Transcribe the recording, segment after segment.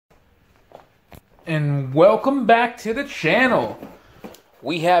And welcome back to the channel.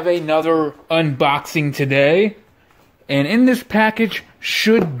 We have another unboxing today, and in this package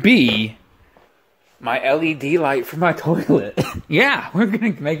should be my LED light for my toilet. Yeah, we're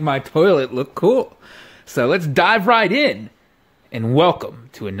gonna make my toilet look cool. So let's dive right in, and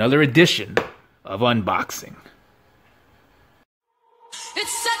welcome to another edition of unboxing.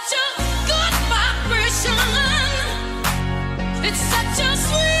 It's such a good vibration. It's such a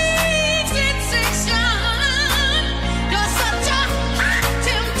sweet sensation. You're such a hot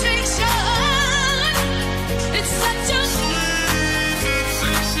temptation. It's such a sweet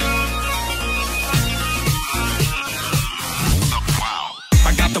sensation.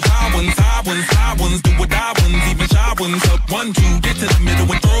 I got the wild ones, high ones, do what I ones, even shy ones. Up 1, 2, get to the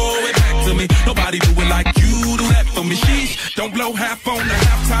middle and throw it back to me. Nobody do it like you do that for me. Sheesh, don't blow half on the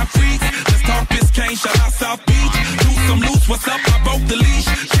halftime freaks. Let's talk Biscayne, shout out South Beach. Do some loose, what's up? I broke the leash.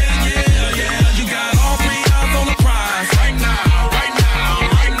 Yeah. You got all 3 eyes on the prize. Right now.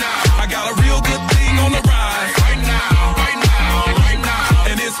 I got a real good thing on the rise. Right now.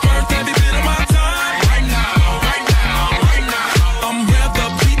 And it's worth every bit of my time. Right now. I'm with the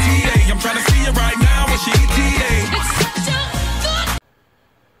PTA. I'm trying to see you right now. What's your ETA? It's such a good.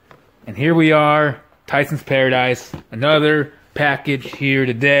 And here we are, Tyson's Paradise. Another package here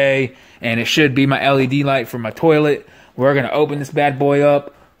today, and it should be my LED light for my toilet. We're gonna open this bad boy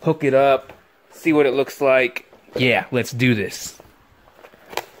up, hook it up, see what it looks like. Yeah, let's do this.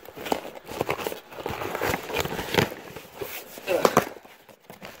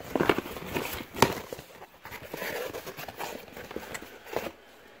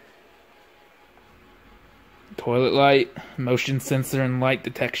 Toilet light, motion sensor, and light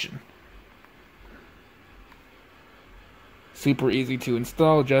detection. Super easy to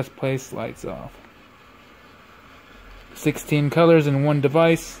install, just place lights off. 16 colors in one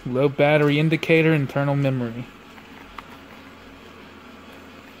device, low battery indicator, internal memory.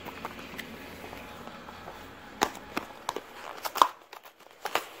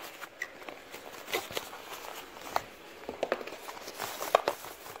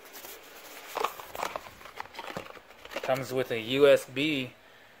 Comes with a USB.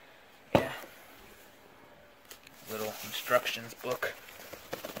 Yeah. Little instructions book.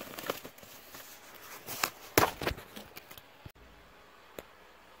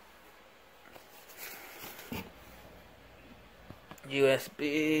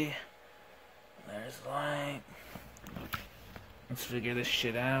 USB. There's light. Let's figure this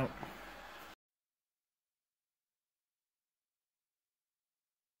shit out.